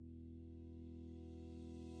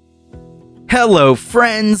Hello,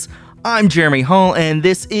 friends. I'm Jeremy Hall, and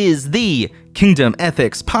this is the Kingdom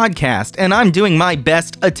Ethics Podcast, and I'm doing my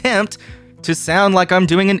best attempt to sound like I'm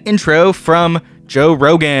doing an intro from Joe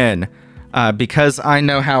Rogan, because I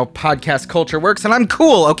know how podcast culture works, and I'm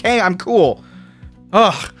cool, okay? I'm cool.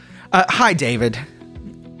 Ugh. Hi, David.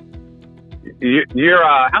 You're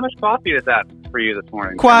how much coffee is that for you this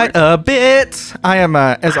morning? Quite a bit. I am,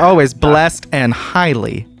 as always, blessed and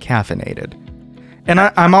highly caffeinated. And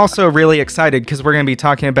I'm also really excited because we're going to be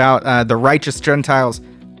talking about The Righteous Gentiles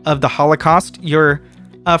of the Holocaust, your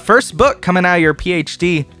first book coming out of your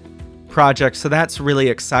PhD project. So that's really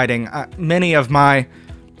exciting. Many of my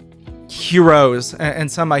heroes and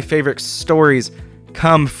some of my favorite stories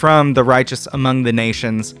come from The Righteous Among the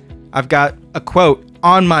Nations. I've got a quote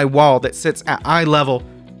on my wall that sits at eye level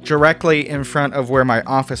directly in front of where my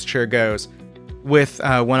office chair goes with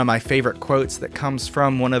one of my favorite quotes that comes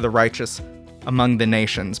from one of the righteous among the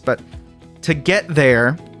nations. But to get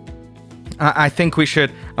there, I think we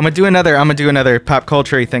should. I'm gonna do another pop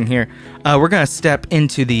culture thing here. We're gonna step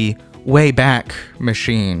into the Wayback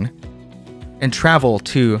Machine and travel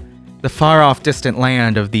to the far off distant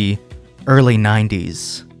land of the early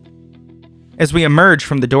 90s. As we emerge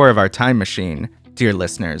from the door of our time machine, dear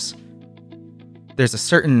listeners, there's a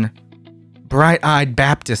certain bright-eyed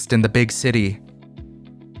Baptist in the big city,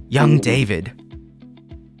 young David.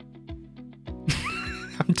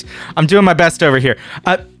 I'm doing my best over here.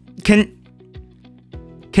 Can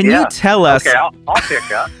you tell us? Okay, I'll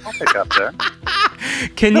pick up there.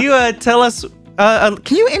 Can you tell us?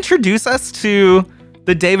 Can you introduce us to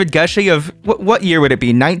the David Gushee of what year would it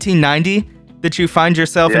be? 1990 that you find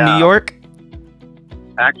yourself in New York?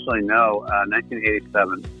 Actually, no.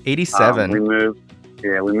 1987. 87. We moved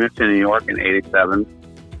to New York in 87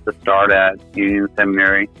 to start at Union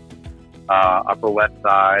Seminary, Upper West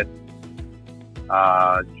Side.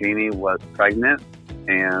 Jeannie was pregnant,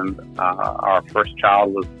 and our first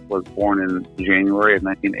child was born in January of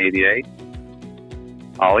 1988,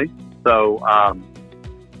 Ollie. So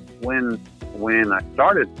when I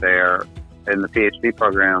started there in the PhD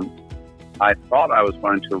program, I thought I was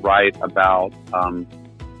going to write about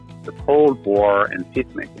the Cold War and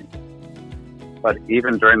peacemaking. But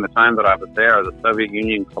even during the time that I was there, the Soviet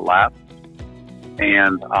Union collapsed,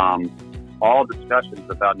 and all discussions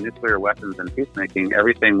about nuclear weapons and peacemaking,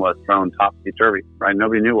 everything was thrown topsy-turvy, right?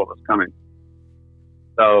 Nobody knew what was coming.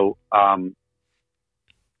 So I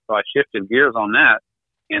shifted gears on that,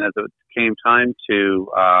 and as it came time to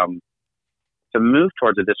move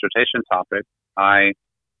towards a dissertation topic, I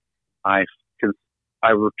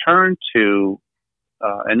returned to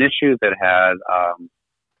an issue that had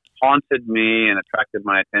haunted me and attracted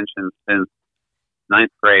my attention since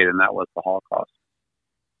ninth grade, and that was the Holocaust.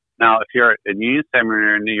 Now, if you're at Union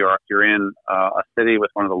Seminary in New York, you're in a city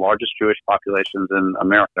with one of the largest Jewish populations in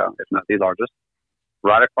America, if not the largest,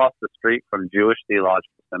 right across the street from Jewish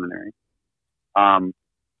Theological Seminary,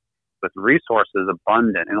 with resources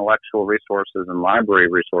abundant, intellectual resources and library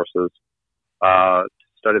resources to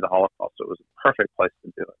study the Holocaust. So it was a perfect place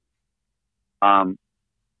to do it.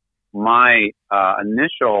 My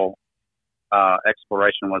initial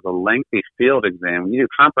exploration was a lengthy field exam. You do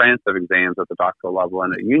comprehensive exams at the doctoral level,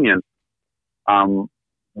 and at Union,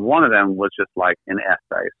 one of them was just like an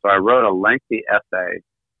essay. So I wrote a lengthy essay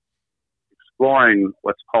exploring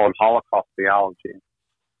what's called Holocaust theology,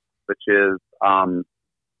 which is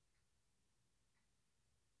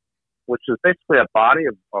basically a body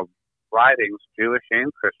of writings, Jewish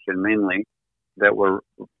and Christian mainly, that were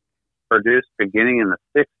produced beginning in the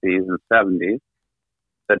 60s and 70s,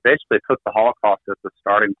 that basically took the Holocaust as the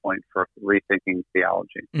starting point for rethinking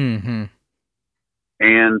theology. Mm-hmm.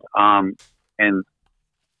 And some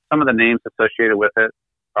of the names associated with it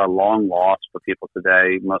are long lost for people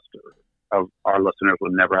today. Most of our listeners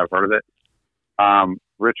would never have heard of it.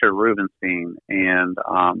 Richard Rubenstein and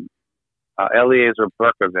Eliezer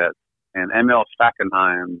Berkovitz and Emil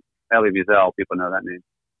Fackenheim, Elie Wiesel, people know that name.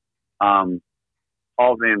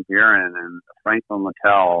 Paul Van Buren and Franklin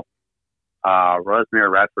Littell, Rosemary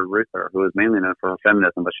Radford Ruther, who is mainly known for her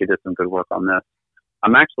feminism, but she did some good work on this.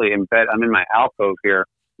 I'm actually in bed. I'm in my alcove here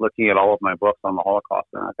looking at all of my books on the Holocaust,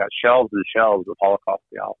 and I've got shelves and shelves of Holocaust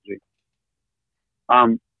theology.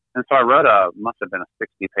 And so I wrote must have been a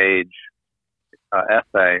 60-page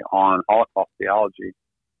essay on Holocaust theology.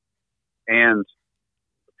 And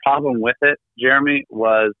the problem with it, Jeremy,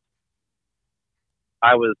 was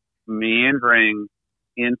I was meandering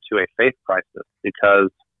into a faith crisis, because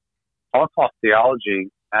Holocaust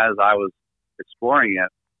theology, as I was exploring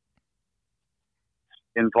it,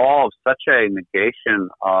 involves such a negation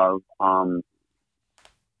of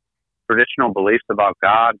traditional beliefs about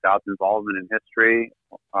God, God's involvement in history,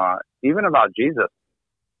 even about Jesus.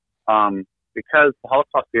 Because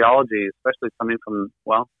Holocaust theology, especially coming from,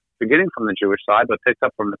 beginning from the Jewish side, but picked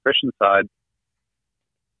up from the Christian side,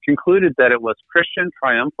 concluded that it was Christian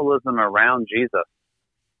triumphalism around Jesus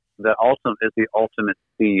that is the ultimate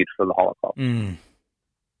seed for the Holocaust.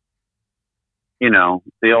 You know,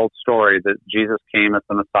 the old story that Jesus came as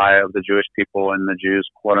the Messiah of the Jewish people, and the Jews,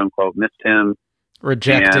 quote unquote, missed him.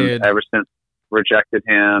 Rejected. And ever since rejected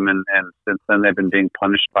him, and since then they've been being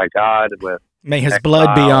punished by God with may his exile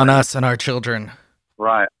blood be on us and our children.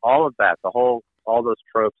 Right. All of that, all those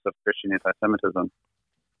tropes of Christian anti-Semitism.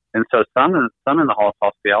 And so some in the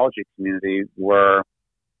Holocaust theology community were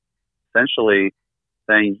essentially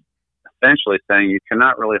saying you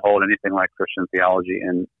cannot really hold anything like Christian theology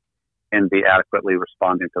and be adequately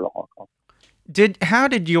responding to the Holocaust.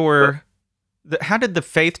 How did the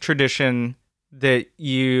faith tradition that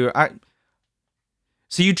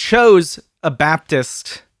so you chose a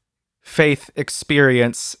Baptist faith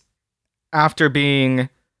experience after being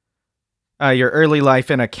your early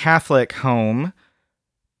life in a Catholic home,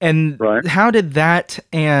 and right. How did that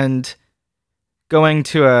and going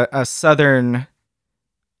to a Southern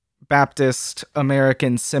Baptist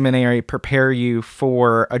American seminary prepare you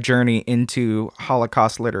for a journey into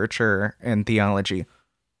Holocaust literature and theology?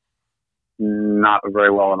 Not very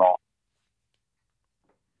well at all.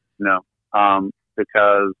 No,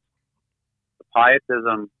 because the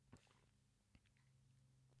pietism,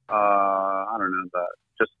 I don't know,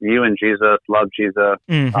 just you and Jesus, love Jesus.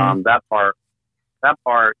 Mm-hmm. That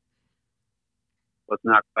part was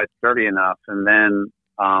not quite sturdy enough, and then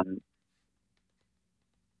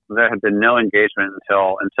there had been no engagement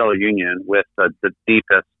until union with the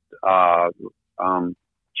deepest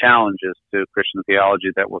challenges to Christian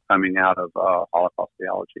theology that were coming out of Holocaust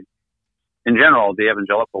theology. In general, the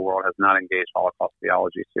evangelical world has not engaged Holocaust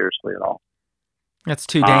theology seriously at all. That's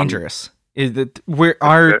too dangerous. The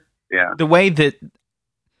way that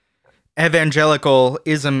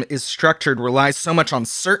evangelicalism is structured relies so much on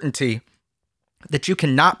certainty that you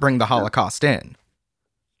cannot bring the Holocaust in.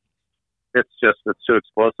 It's too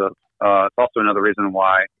explosive. It's also another reason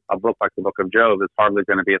why a book like the Book of Job is hardly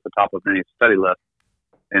going to be at the top of any study list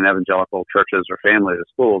in evangelical churches or families or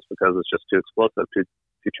schools, because it's just too explosive, too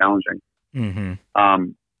challenging. Mm-hmm.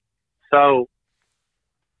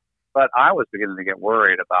 But I was beginning to get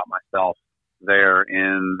worried about myself there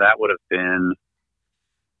that would have been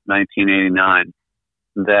 1989,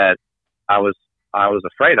 that I was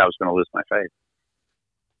afraid I was going to lose my faith.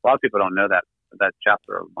 A lot of people don't know that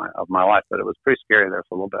chapter of my life, but it was pretty scary there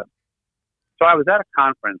for a little bit. So I was at a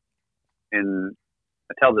conference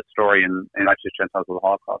I tell this story in Righteous Gentiles of the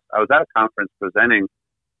Holocaust. I was at a conference presenting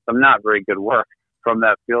some not very good work from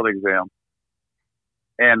that field exam,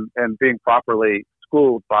 and being properly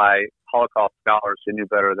schooled by Holocaust scholars who knew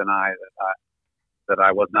better than I that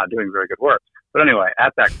I was not doing very good work. But anyway,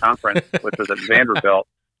 at that conference, which was at Vanderbilt,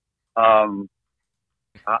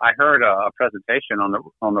 I heard a presentation on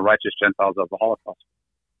the Righteous Gentiles of the Holocaust.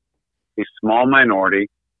 A small minority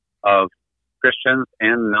of Christians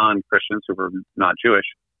and non-Christians who were not Jewish,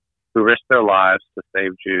 who risked their lives to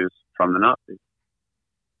save Jews from the Nazis.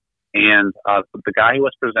 And the guy who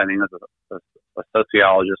was presenting is a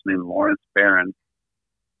sociologist named Lawrence Barron.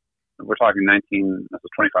 We're talking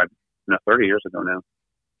 30 years ago now.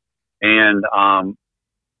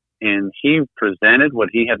 And he presented what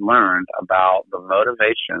he had learned about the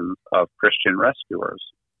motivations of Christian rescuers.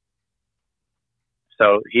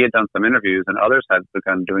 So he had done some interviews, and others had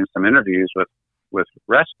begun doing some interviews with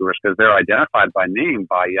rescuers, because they're identified by name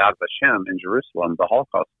by Yad Vashem in Jerusalem, the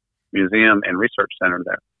Holocaust Museum and Research Center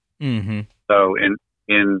there. Mm-hmm. So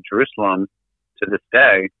in Jerusalem to this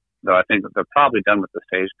day, though I think they're probably done with the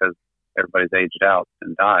stage because everybody's aged out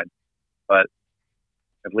and died, but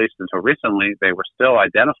at least until recently, they were still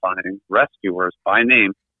identifying rescuers by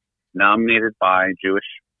name, nominated by Jewish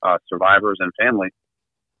survivors and family,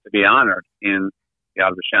 to be honored in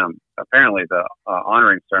Yad Vashem. Apparently, the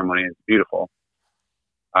honoring ceremony is beautiful.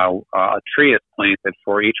 A tree is planted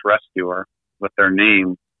for each rescuer with their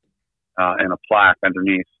name and a plaque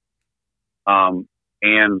underneath.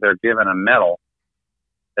 And they're given a medal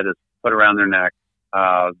that is put around their neck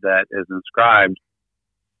that is inscribed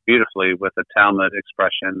beautifully with the Talmud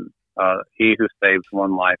expression, he who saves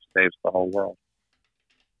one life saves the whole world.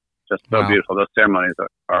 Just so beautiful. Those ceremonies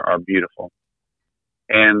are beautiful.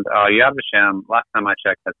 And Yad Vashem, last time I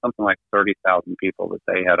checked, had something like 30,000 people that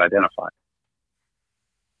they had identified.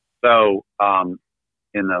 So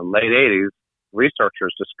in the late 80s,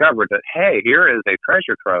 researchers discovered that, hey, here is a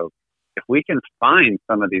treasure trove. If we can find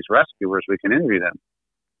some of these rescuers, we can interview them.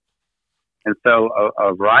 And so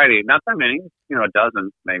a variety, not that many, a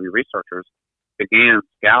dozen maybe researchers began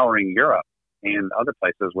scouring Europe and other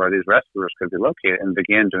places where these rescuers could be located and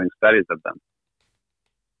began doing studies of them.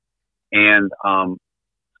 And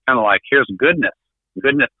kind of like, here's goodness.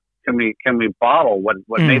 Goodness, can we bottle what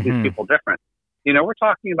made these people different? We're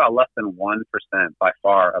talking about less than 1% by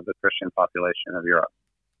far of the Christian population of Europe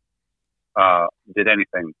did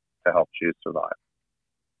anything to help Jews survive.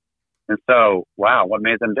 And so, wow, what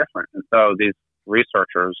made them different? And so these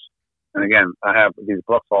researchers, and again, I have these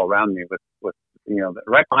books all around me with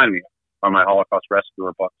right behind me are my Holocaust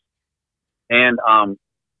rescuer books. And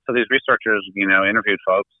so these researchers, interviewed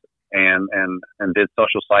folks and did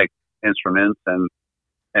social psych instruments. And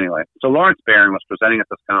anyway, so Lawrence Barron was presenting at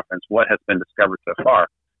this conference what has been discovered so far.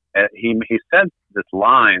 He said this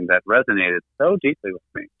line that resonated so deeply with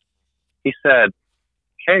me. He said,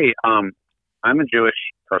 hey, I'm a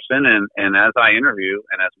Jewish person, and as I interview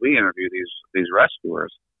and as we interview these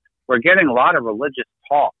rescuers, we're getting a lot of religious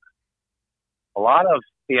talk, a lot of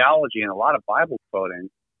theology, and a lot of Bible quoting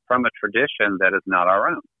from a tradition that is not our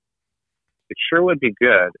own. It sure would be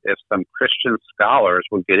good if some Christian scholars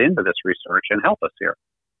would get into this research and help us here,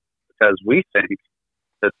 because we think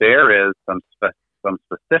that there is some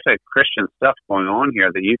specific Christian stuff going on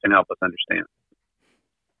here that you can help us understand.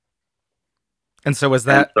 And so was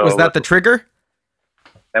that the trigger?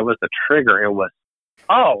 That was the trigger. It was,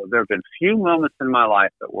 there have been few moments in my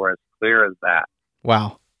life that were as clear as that.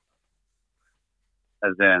 Wow.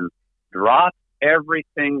 As in, drop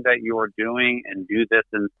everything that you are doing and do this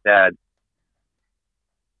instead.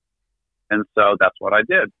 And so that's what I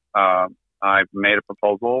did. I made a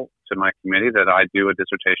proposal to my committee that I do a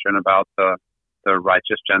dissertation about the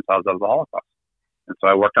righteous Gentiles of the Holocaust. And so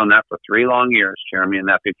I worked on that for 3 long years, Jeremy, and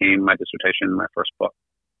that became my dissertation in my first book.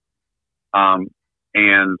 And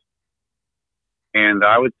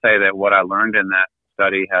I would say that what I learned in that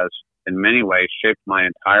study has, in many ways, shaped my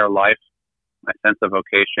entire life, my sense of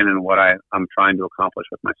vocation, and what I'm trying to accomplish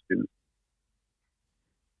with my students.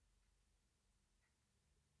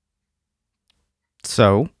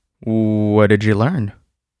 So, what did you learn?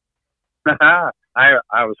 I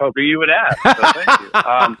was hoping you would ask, so thank you.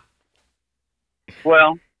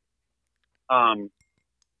 Well, a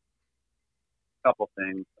couple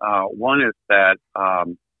things. One is that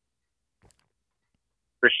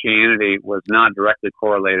Christianity was not directly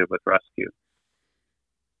correlated with rescue.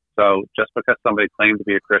 So just because somebody claimed to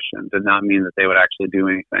be a Christian did not mean that they would actually do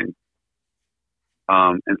anything.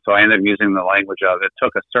 And so I ended up using the language of it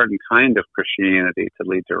took a certain kind of Christianity to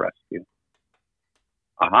lead to rescue.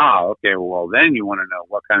 Aha, okay, well then you want to know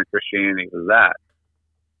what kind of Christianity was that?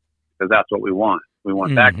 Because that's what we want. We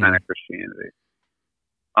want that kind of Christianity.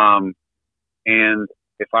 And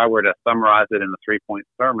if I were to summarize it in a 3-point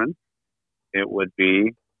sermon, it would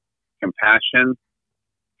be compassion,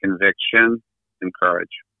 conviction, and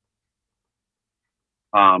courage.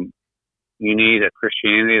 You need a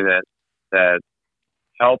Christianity that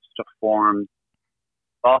helps to form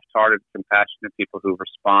soft-hearted, compassionate people who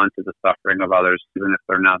respond to the suffering of others, even if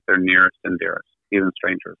they're not their nearest and dearest, even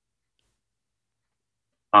strangers.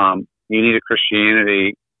 You need a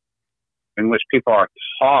Christianity in which people are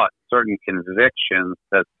taught certain convictions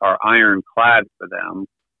that are ironclad for them,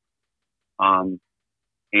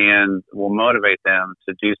 and will motivate them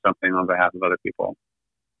to do something on behalf of other people.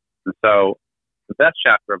 And so the best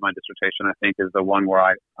chapter of my dissertation, I think, is the one where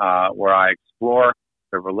I explore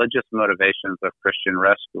the religious motivations of Christian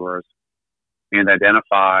rescuers and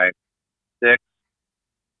identify 6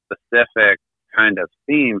 specific kind of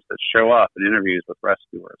themes that show up in interviews with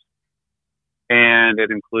rescuers. And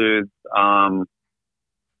it includes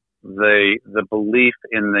the belief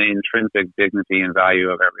in the intrinsic dignity and value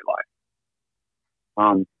of every life.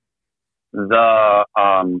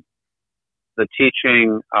 The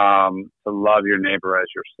teaching to love your neighbor as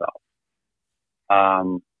yourself.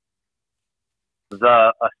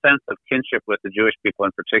 A sense of kinship with the Jewish people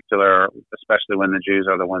in particular, especially when the Jews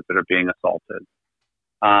are the ones that are being assaulted.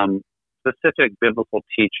 Specific biblical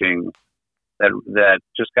teachings that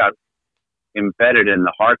just got embedded in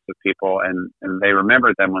the hearts of people, and they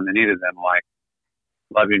remembered them when they needed them, like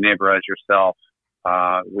love your neighbor as yourself,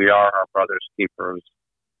 we are our brother's keepers,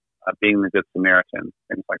 being the good Samaritan,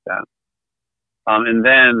 things like that. And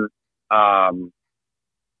then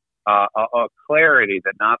a clarity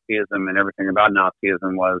that Nazism and everything about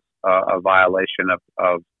Nazism was a violation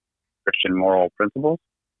of Christian moral principles.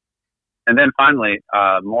 And then finally,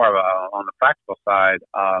 more of on the practical side,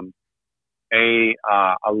 a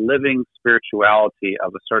living spirituality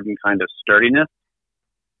of a certain kind of sturdiness,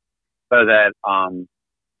 so that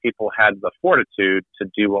people had the fortitude to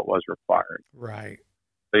do what was required. Right.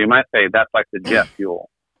 So you might say that's like the jet fuel.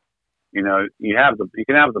 You know, you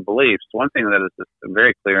can have the beliefs. One thing that is just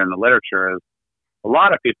very clear in the literature is a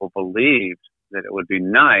lot of people believed that it would be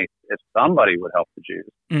nice if somebody would help the Jews,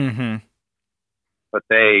 Mm-hmm. but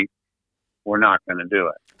they were not going to do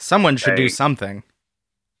it. Someone should do something.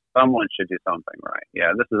 Someone should do something, right?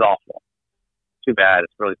 Yeah, this is awful. Too bad.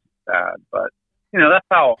 It's really sad. But, you know, that's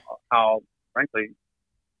how frankly,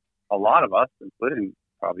 a lot of us, including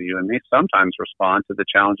probably you and me, sometimes respond to the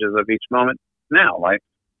challenges of each moment now. Like,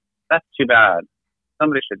 that's too bad.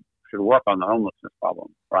 Somebody should work on the homelessness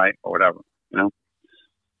problem, right? Or whatever, you know?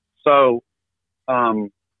 So,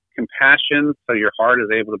 compassion, so your heart is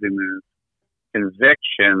able to be moved.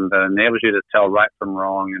 Conviction that enables you to tell right from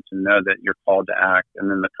wrong and to know that you're called to act. And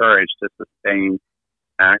then the courage to sustain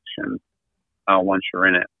action once you're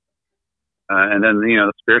in it. And then, you know,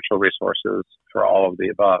 the spiritual resources for all of the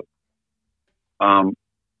above.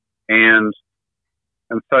 And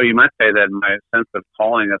so you might say that my sense of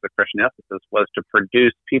calling as a Christian ethicist was to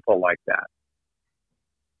produce people like that.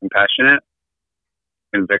 Compassionate,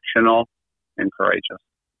 convictional, and courageous.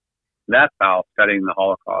 That's how studying the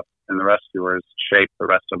Holocaust and the rescuers shaped the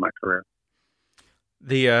rest of my career.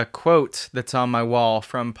 The quote that's on my wall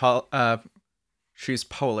from she's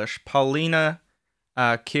Polish, Paulina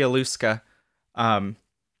Kieluska.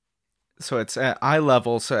 So it's at eye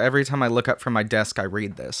level, so every time I look up from my desk, I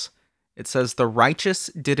read this. It says, "The righteous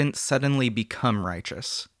didn't suddenly become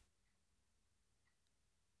righteous."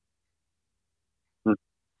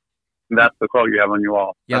 That's the quote you have on your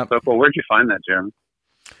wall. Yep. That's so cool. Where'd you find that, Jeremy?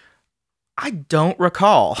 I don't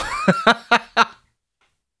recall.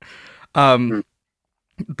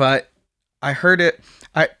 But I heard it.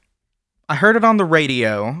 I heard it on the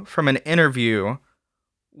radio from an interview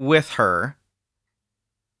with her,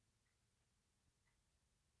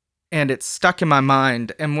 and it stuck in my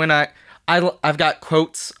mind. And when I've got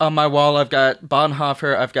quotes on my wall. I've got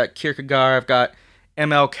Bonhoeffer. I've got Kierkegaard. I've got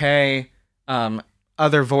MLK.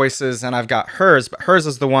 Other voices, and I've got hers. But hers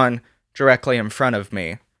is the one directly in front of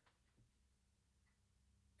me.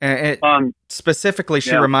 And specifically,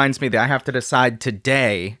 she reminds me that I have to decide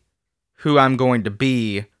today who I'm going to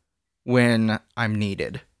be when I'm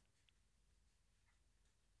needed.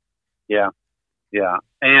 Yeah.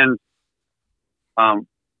 And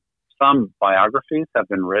some biographies have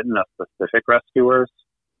been written of specific rescuers.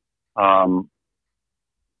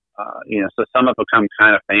 You know, so some have become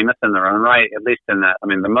kind of famous in their own right, at least in that. I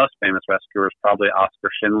mean, the most famous rescuer is probably Oskar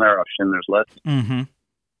Schindler of Schindler's List. Mm-hmm.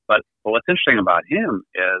 But what's interesting about him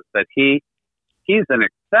is that he's an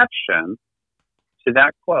exception to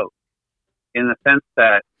that quote in the sense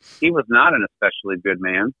that he was not an especially good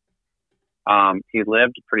man. He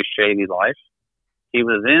lived a pretty shady life. He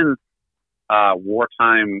was in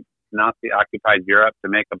wartime Nazi-occupied Europe to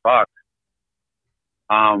make a buck.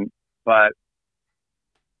 But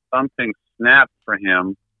something snapped for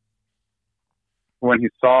him when he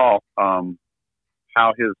saw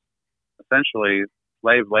how his essentially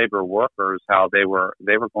slave labor workers, how they were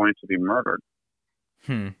going to be murdered.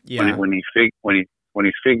 Yeah. When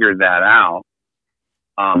he figured that out,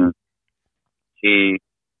 he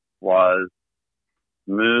was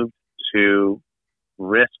moved to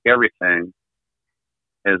risk everything,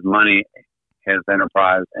 his money, his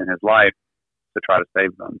enterprise, and his life to try to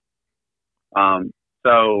save them.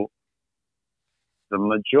 So the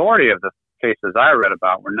majority of the cases I read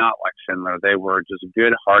about were not like Schindler. They were just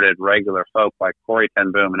good-hearted, regular folk like Corrie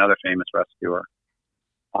ten Boom, another famous rescuer,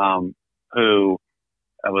 who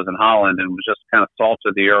was in Holland and was just kind of salt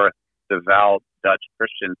of the earth, devout Dutch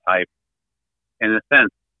Christian type. In a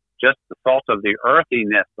sense, just the salt of the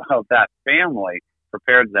earthiness of that family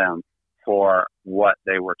prepared them for what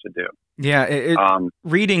they were to do. Yeah,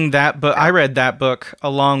 reading that book, I read that book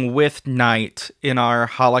along with Knight in our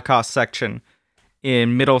Holocaust section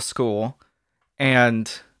in middle school,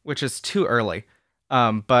 and which is too early.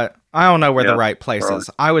 But I don't know where the right place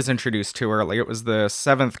is. I was introduced too early. It was the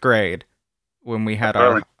 7th grade when we had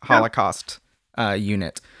our Holocaust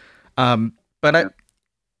unit. But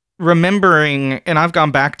remembering, and I've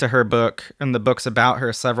gone back to her book and the books about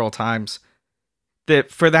her several times,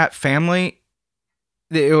 that for that family,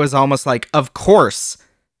 it was almost like, of course,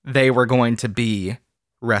 they were going to be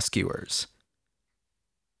rescuers.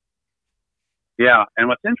 Yeah, and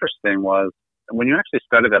what's interesting was, when you actually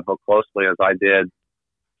study that book closely, as I did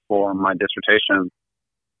for my dissertation,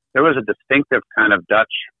 there was a distinctive kind of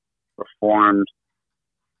Dutch Reformed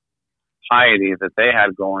piety that they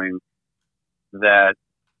had going that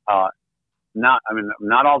not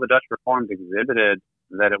all the Dutch Reformed exhibited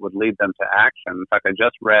that it would lead them to action. In fact, I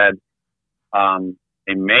just read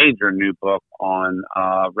a major new book on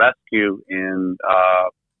rescue in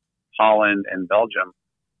Holland, and Belgium.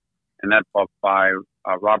 And that book by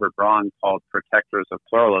Robert Braun called Protectors of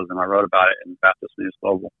Pluralism. I wrote about it in Baptist News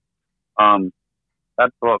Global.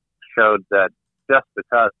 That book showed that just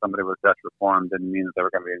because somebody was Dutch Reformed didn't mean that they were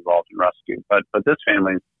going to be involved in rescue. But this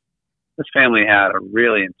family had a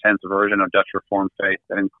really intense version of Dutch Reformed faith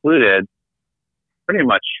that included pretty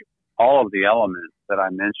much all of the elements that I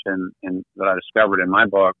mentioned that I discovered in my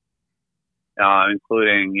book,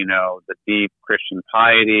 including, the deep Christian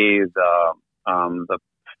piety, the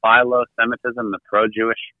philo-Semitism, the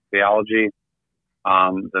pro-Jewish theology,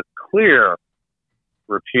 the clear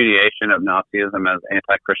repudiation of Nazism as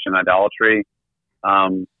anti-Christian idolatry, a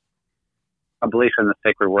belief in the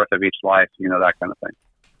sacred worth of each life, that kind of thing.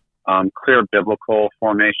 Clear biblical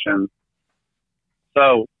formation.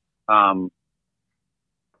 So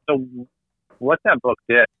what that book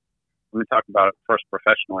did, let me talk about it first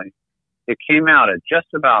professionally. It came out at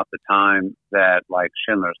just about the time that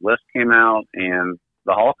Schindler's List came out, and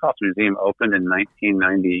the Holocaust Museum opened in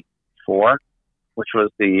 1994, which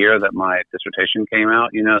was the year that my dissertation came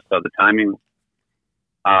out. So the timing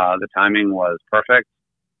was perfect.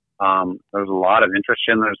 There was a lot of interest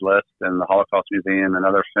in Schindler's List and the Holocaust Museum and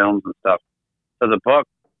other films and stuff. So the book,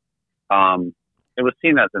 it was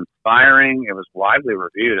seen as inspiring. It was widely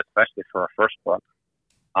reviewed, especially for a first book.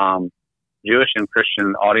 Jewish and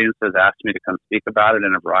Christian audiences asked me to come speak about it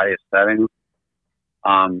in a variety of settings.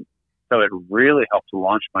 So it really helped to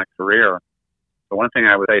launch my career. So one thing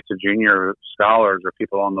I would say to junior scholars or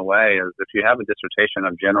people on the way is if you have a dissertation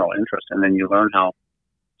of general interest and then you learn how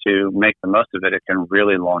to make the most of it, it can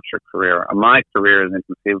really launch your career. My career is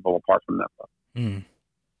inconceivable apart from that book.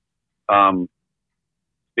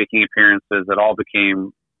 Speaking appearances, it all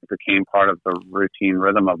became part of the routine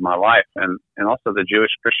rhythm of my life. And also the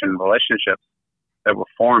Jewish-Christian relationships that were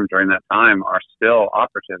formed during that time are still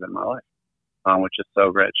operative in my life, which is so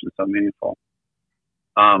rich and so meaningful.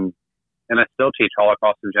 And I still teach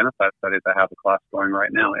Holocaust and genocide studies. I have a class going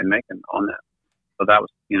right now in Macon on that. So that was,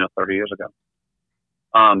 30 years ago.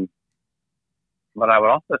 But I would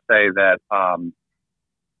also say that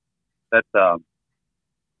the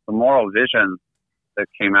moral vision that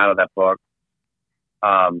came out of that book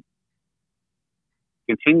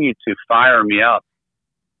continued to fire me up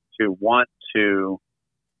to want to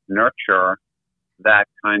nurture that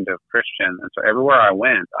kind of Christian. And so everywhere I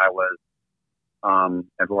went,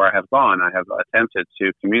 everywhere I have gone, I have attempted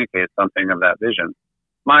to communicate something of that vision.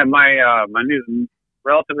 My new,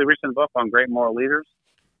 relatively recent book on great moral leaders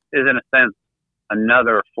is, in a sense,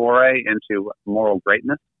 another foray into moral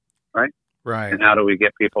greatness, right? Right. And how do we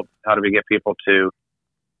get people to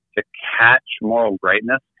catch moral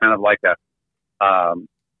greatness, kind of like a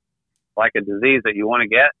disease that you want to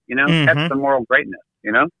get, catch the moral greatness,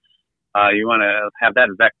 you want to have that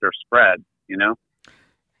vector spread,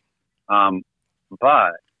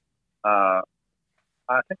 but I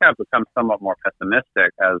think I've become somewhat more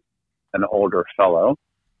pessimistic as an older fellow,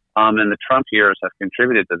 and the Trump years have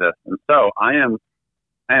contributed to this. And so I am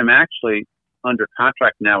actually under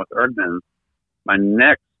contract now with Erdman. My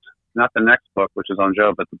next, not the next book, which is on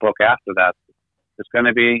Job, but the book after that is going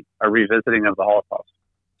to be a revisiting of the Holocaust.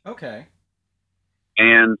 Okay.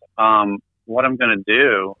 And what I'm going to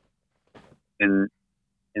do in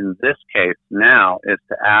this case now is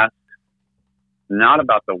to ask not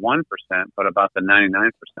about the 1%, but about the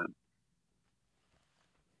 99%.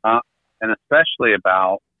 And especially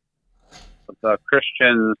about the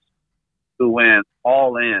Christians who went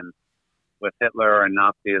all in with Hitler and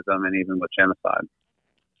Nazism and even with genocide.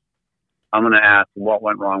 I'm going to ask what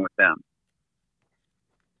went wrong with them.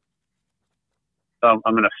 So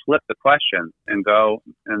I'm going to flip the question and go,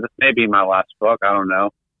 and this may be my last book, I don't know,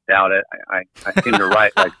 doubt it. I seem to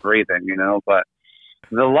write like breathing, but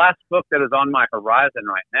the last book that is on my horizon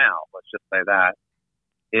right now, let's just say that,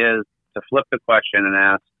 is to flip the question and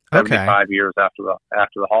ask 75 years after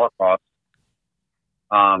the Holocaust,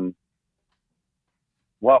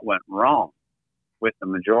 what went wrong with the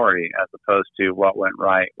majority as opposed to what went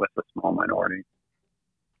right with the small minority.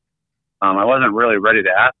 I wasn't really ready to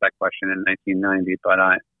ask that question in 1990, but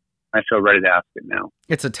I feel ready to ask it now.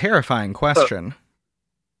 It's a terrifying question.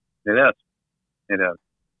 So, it is.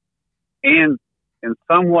 And in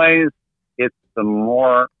some ways, it's the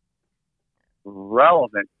more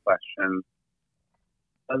relevant question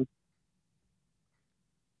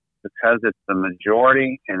because it's the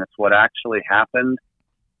majority and it's what actually happened.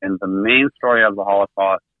 And the main story of the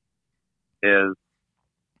Holocaust is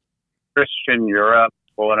Christian Europe,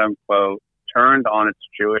 quote unquote, turned on its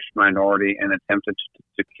Jewish minority and attempted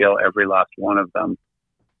to kill every last one of them,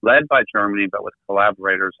 led by Germany, but with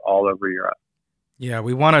collaborators all over Europe. Yeah,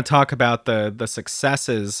 we want to talk about the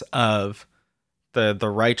successes of the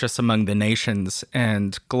righteous among the nations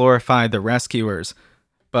and glorify the rescuers,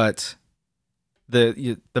 but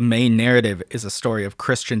the main narrative is a story of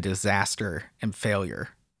Christian disaster and failure.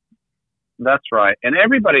 That's right. And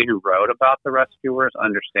everybody who wrote about the rescuers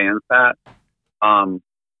understands that.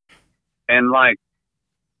 And like,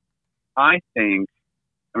 I think,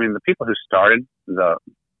 I mean, the people who started the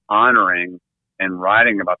honoring and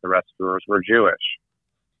writing about the rescuers were Jewish.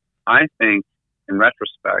 I think, in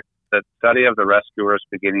retrospect, that study of the rescuers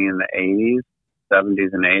beginning in the 80s, 70s,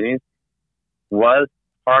 and 80s was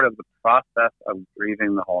part of the process of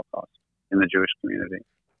grieving the Holocaust in the Jewish community.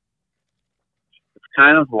 It's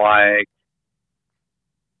kind of like,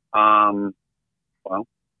 well,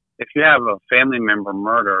 if you have a family member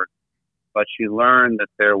murdered, but you learn that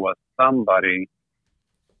there was somebody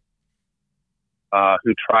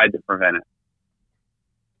who tried to prevent it.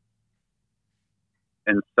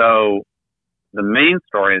 And so the main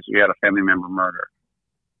story is you had a family member murdered.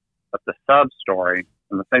 But the sub story,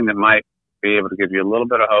 and the thing that might be able to give you a little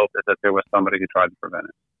bit of hope, is that there was somebody who tried to prevent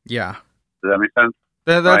it. Yeah. Does that make sense?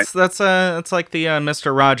 That's like the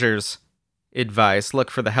Mr. Rogers advice. Look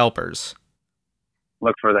for the helpers.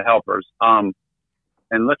 Look for the helpers. And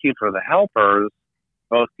looking for the helpers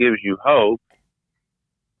both gives you hope,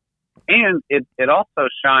 and it also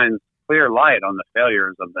shines clear light on the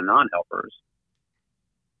failures of the non-helpers.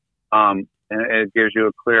 And it gives you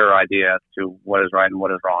a clearer idea as to what is right and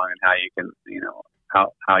what is wrong, and how you can,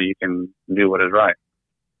 how you can do what is right.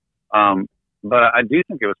 But I do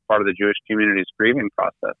think it was part of the Jewish community's grieving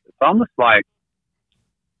process. It's almost like,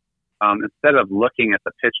 instead of looking at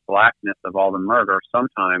the pitch blackness of all the murder,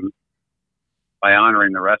 sometimes by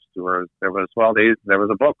honoring the rescuers, there was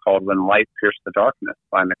a book called When Light Pierced the Darkness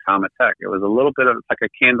by Nakama Tech. It was a little bit of like a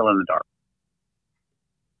candle in the dark.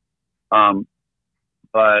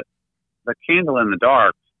 But the candle in the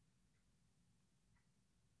dark,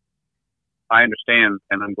 I understand,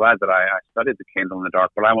 and I'm glad that I studied the candle in the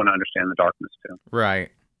dark, but I want to understand the darkness too.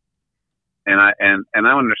 Right. And I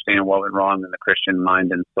understand what went wrong in the Christian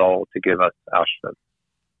mind and soul to give us Auschwitz.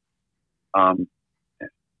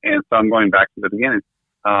 And so I'm going back to the beginning.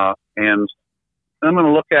 And I'm going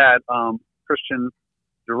to look at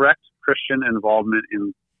direct Christian involvement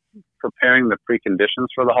in preparing the preconditions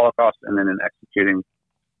for the Holocaust, and then in executing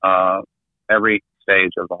every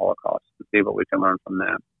stage of the Holocaust, to see what we can learn from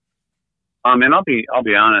that. And I'll be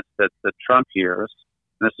honest that the Trump years,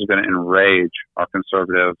 and this is going to enrage our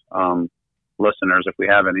conservative listeners if we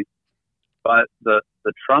have any, but the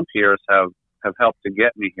Trump years have helped to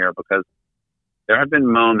get me here, because there have been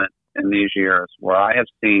moments in these years where I have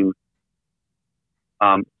seen,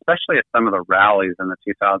 especially at some of the rallies in the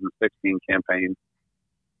 2016 campaign,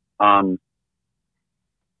 the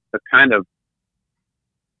kind of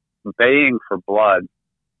baying for blood,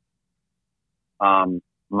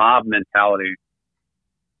 mob mentality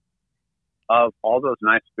of all those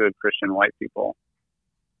nice, good Christian white people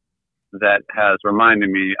that has reminded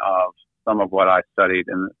me of some of what I studied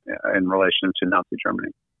in relation to Nazi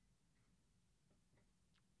Germany.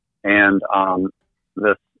 And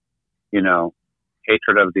this,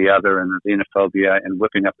 hatred of the other and the xenophobia and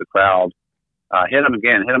whipping up the crowd, hit them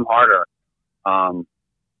again, hit them harder.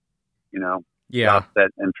 Yeah.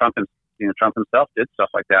 And Trump himself did stuff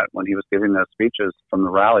like that when he was giving those speeches from the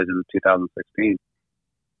rallies in 2016.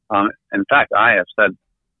 In fact, I have said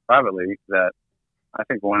privately that I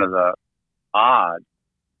think one of the odd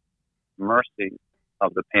mercies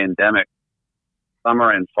of the pandemic,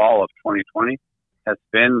 summer and fall of 2020, has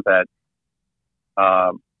been that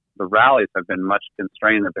the rallies have been much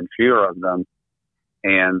constrained. There have been fewer of them,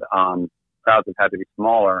 and crowds have had to be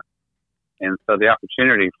smaller. And so the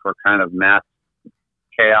opportunity for kind of mass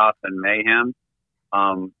chaos and mayhem,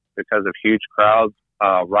 because of huge crowds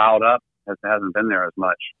riled up, hasn't been there as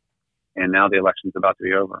much. And now the election's about to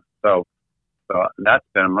be over. So that's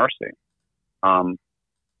been a mercy.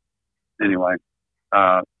 Anyway,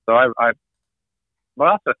 so I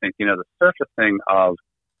also think, the surfacing of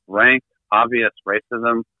rank, obvious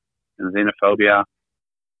racism and xenophobia,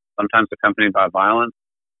 sometimes accompanied by violence,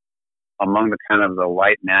 among the kind of the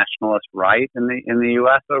white nationalist right in the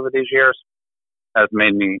U.S. over these years, has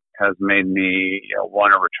made me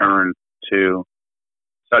want to return to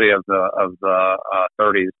study of the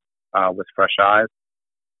 30s with fresh eyes,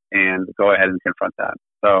 and go ahead and confront that.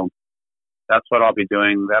 So that's what I'll be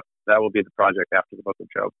doing. That will be the project after the Book of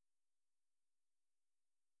Job.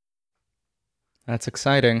 That's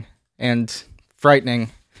exciting and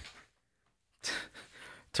frightening.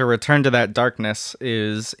 To return to that darkness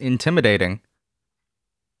is intimidating.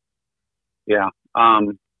 Yeah.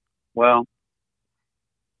 Well,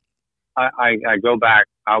 I go back.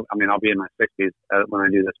 I'll be in my 60s when I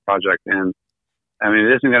do this project, and I mean,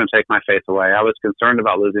 it isn't going to take my faith away. I was concerned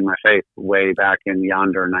about losing my faith way back in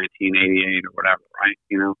yonder 1988 or whatever, right?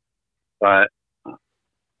 You know, but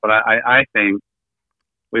I think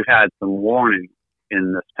we've had some warning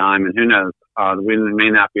in this time, and who knows? We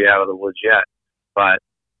may not be out of the woods yet, but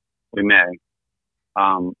we may.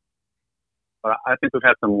 But I think we've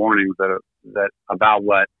had some warnings that about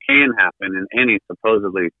what can happen in any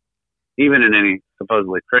supposedly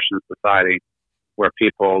Christian society where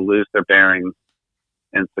people lose their bearings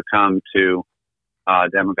and succumb to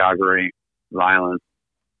demagoguery, violence,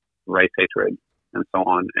 race hatred, and so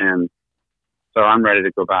on. And so I'm ready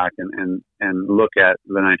to go back and look at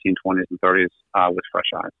the 1920s and 30s with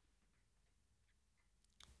fresh eyes.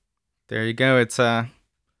 There you go. It's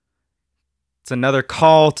another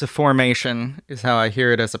call to formation, is how I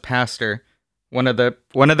hear it as a pastor. One of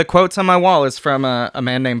the quotes on my wall is from a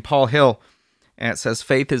man named Paul Hill, and it says,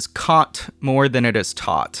 "Faith is caught more than it is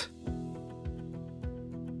taught."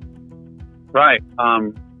 Right.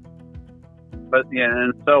 But yeah,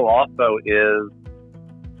 and so also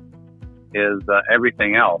is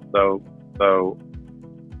everything else. So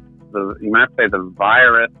you might say the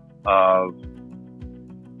virus of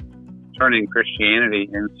turning Christianity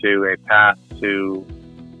into a path to,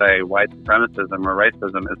 say, white supremacism or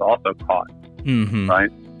racism is also caught,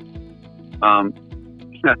 right?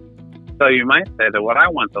 So you might say that what I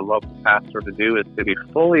want the local pastor to do is to be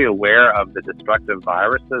fully aware of the destructive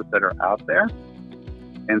viruses that are out there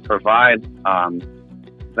and provide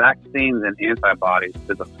vaccines and antibodies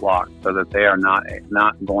to the flock so that they are not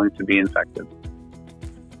going to be infected.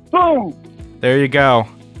 Boom! There you go.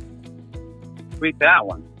 Tweet that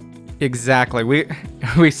one. Exactly.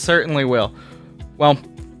 We certainly will. Well,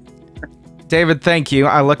 David, thank you.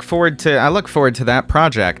 I look forward to that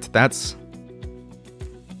project. That's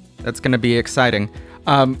going to be exciting.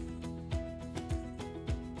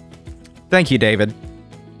 Thank you, David.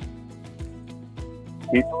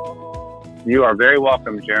 You are very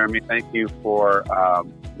welcome, Jeremy. Thank you for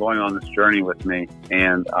going on this journey with me,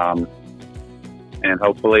 and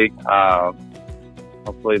hopefully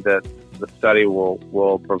that the study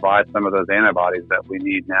will provide some of those antibodies that we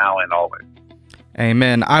need now and always.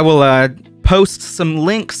 Amen. I will post some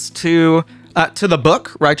links to the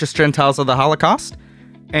book, Righteous Gentiles of the Holocaust,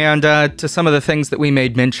 and to some of the things that we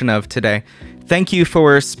made mention of today. Thank you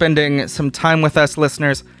for spending some time with us,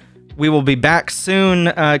 listeners. We will be back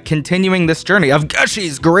soon, continuing this journey of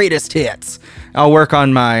Gushy's greatest hits. I'll work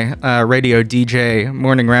on my radio DJ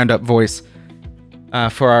morning roundup voice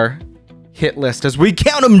for our hit list as we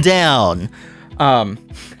count them down.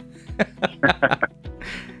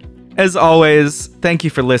 As always, thank you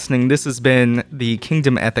for listening. This has been the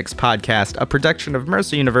Kingdom Ethics Podcast, a production of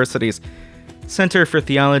Mercer University's Center for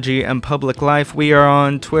Theology and Public Life. We are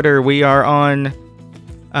on Twitter. We are on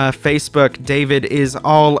Facebook. David is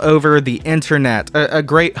all over the internet. A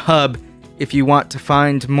great hub if you want to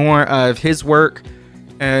find more of his work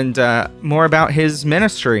and more about his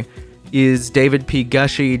ministry is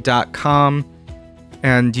davidpgushy.com.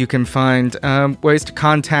 And you can find ways to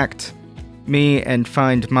contact me and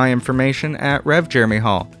find my information at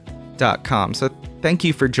revjeremyhall.com. So thank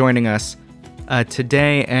you for joining us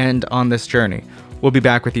today and on this journey. We'll be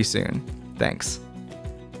back with you soon. Thanks.